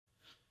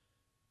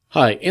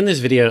Hi, in this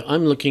video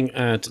I'm looking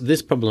at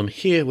this problem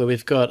here where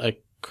we've got a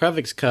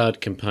graphics card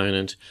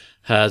component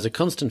has a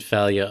constant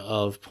failure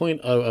of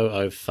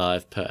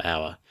 0.0005 per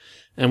hour,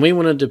 and we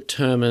want to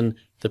determine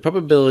the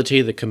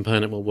probability the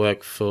component will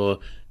work for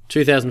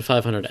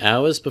 2,500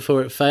 hours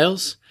before it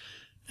fails,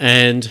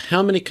 and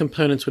how many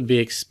components would be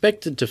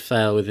expected to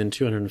fail within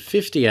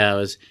 250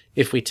 hours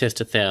if we test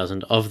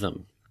 1,000 of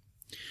them.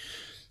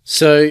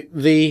 So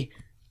the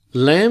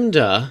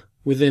lambda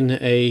within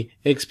a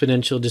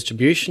exponential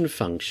distribution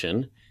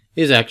function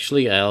is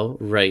actually our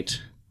rate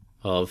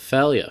of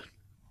failure.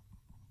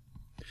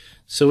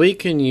 So we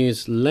can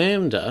use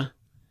lambda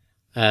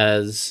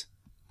as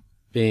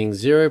being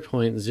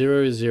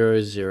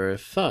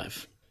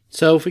 0.0005.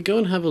 So if we go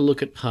and have a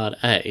look at part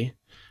A,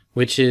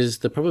 which is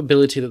the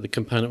probability that the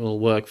component will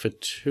work for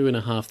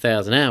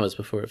 2,500 hours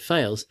before it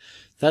fails,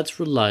 that's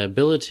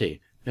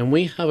reliability. And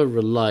we have a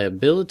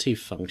reliability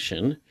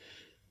function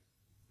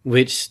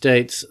which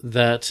states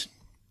that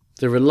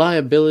the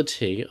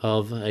reliability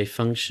of a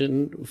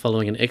function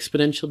following an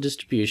exponential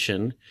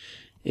distribution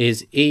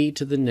is e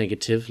to the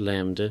negative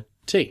lambda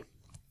t.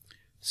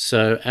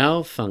 So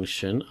our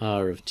function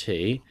r of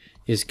t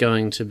is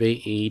going to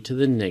be e to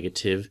the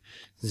negative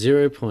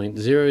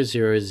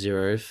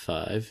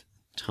 0.0005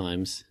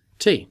 times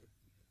t.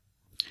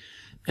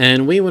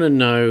 And we want to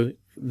know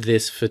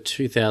this for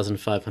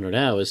 2,500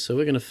 hours, so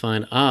we're going to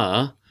find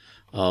r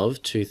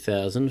of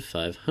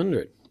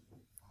 2,500.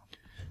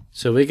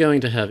 So we're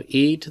going to have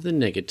e to the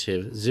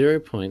negative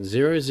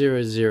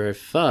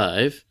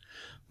 0.0005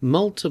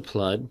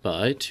 multiplied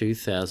by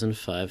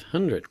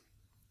 2,500.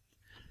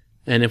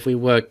 And if we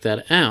work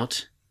that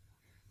out,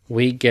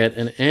 we get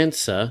an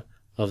answer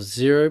of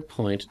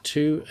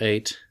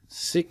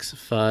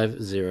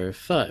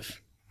 0.286505.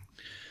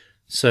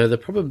 So the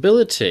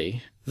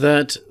probability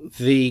that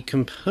the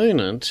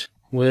component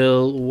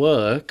will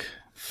work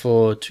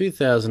for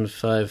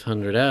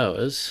 2,500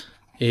 hours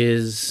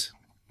is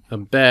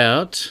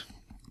about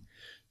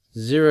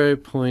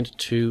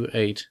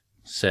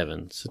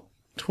 0.287, so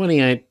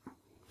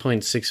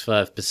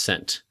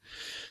 28.65%.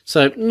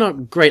 So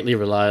not greatly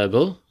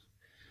reliable.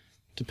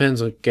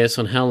 Depends, I guess,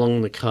 on how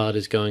long the card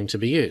is going to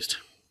be used.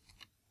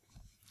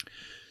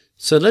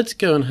 So let's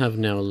go and have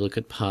now a look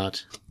at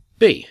part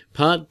B.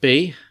 Part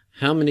B,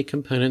 how many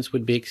components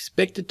would be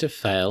expected to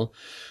fail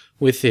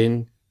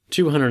within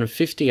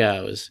 250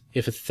 hours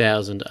if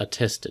 1,000 are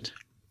tested.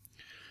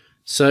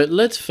 So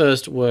let's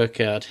first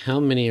work out how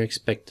many are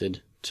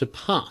expected to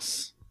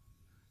pass.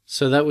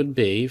 So that would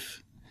be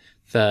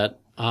that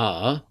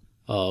R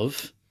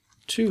of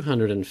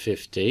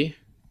 250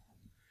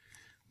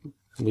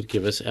 would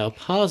give us our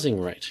passing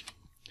rate.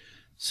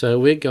 So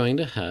we're going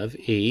to have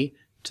e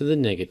to the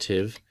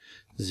negative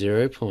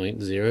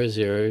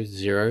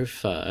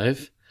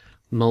 0.0005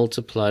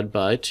 multiplied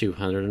by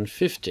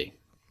 250,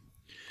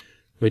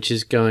 which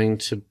is going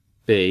to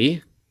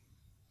be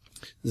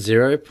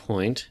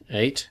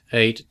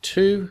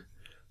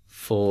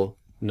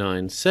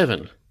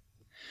 0.882497.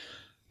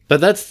 But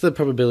that's the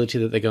probability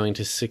that they're going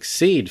to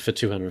succeed for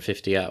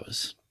 250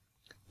 hours.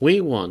 We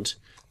want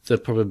the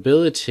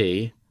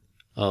probability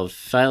of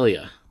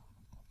failure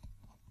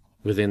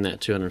within that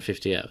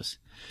 250 hours.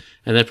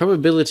 And the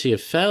probability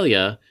of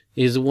failure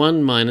is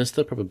 1 minus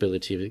the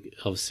probability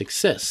of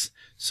success.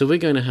 So we're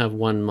going to have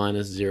 1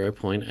 minus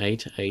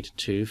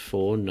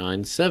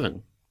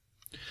 0.882497.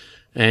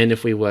 And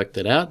if we work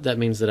that out, that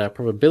means that our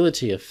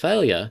probability of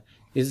failure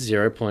is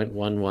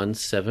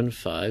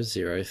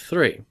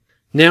 0.117503.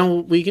 Now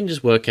we can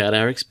just work out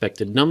our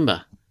expected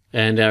number.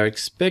 And our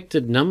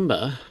expected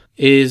number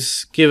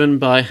is given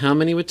by how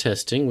many we're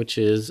testing, which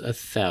is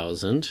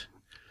 1,000,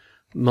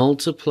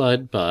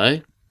 multiplied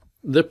by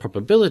the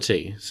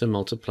probability, so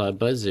multiplied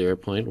by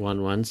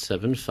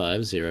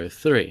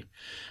 0.117503.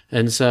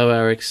 And so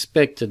our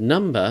expected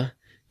number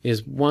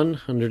is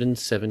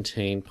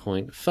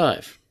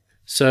 117.5.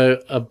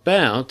 So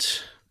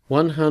about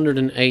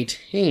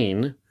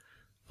 118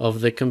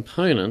 of the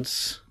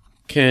components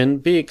can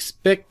be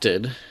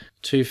expected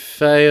to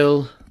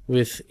fail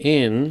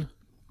within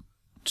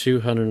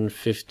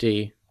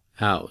 250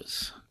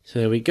 hours. So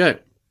there we go.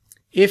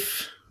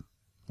 If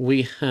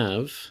we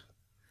have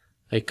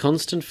a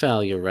constant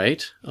failure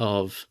rate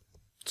of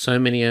so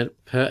many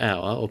per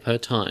hour or per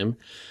time,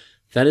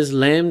 that is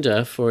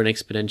lambda for an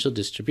exponential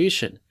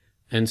distribution.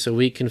 And so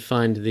we can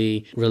find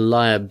the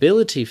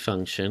reliability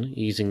function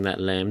using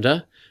that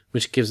lambda,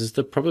 which gives us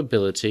the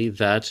probability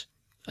that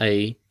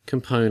a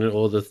component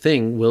or the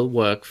thing will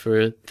work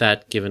for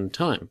that given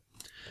time.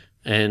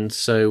 And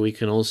so we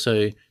can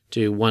also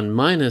do 1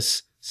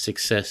 minus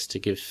success to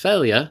give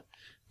failure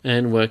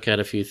and work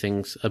out a few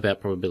things about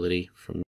probability from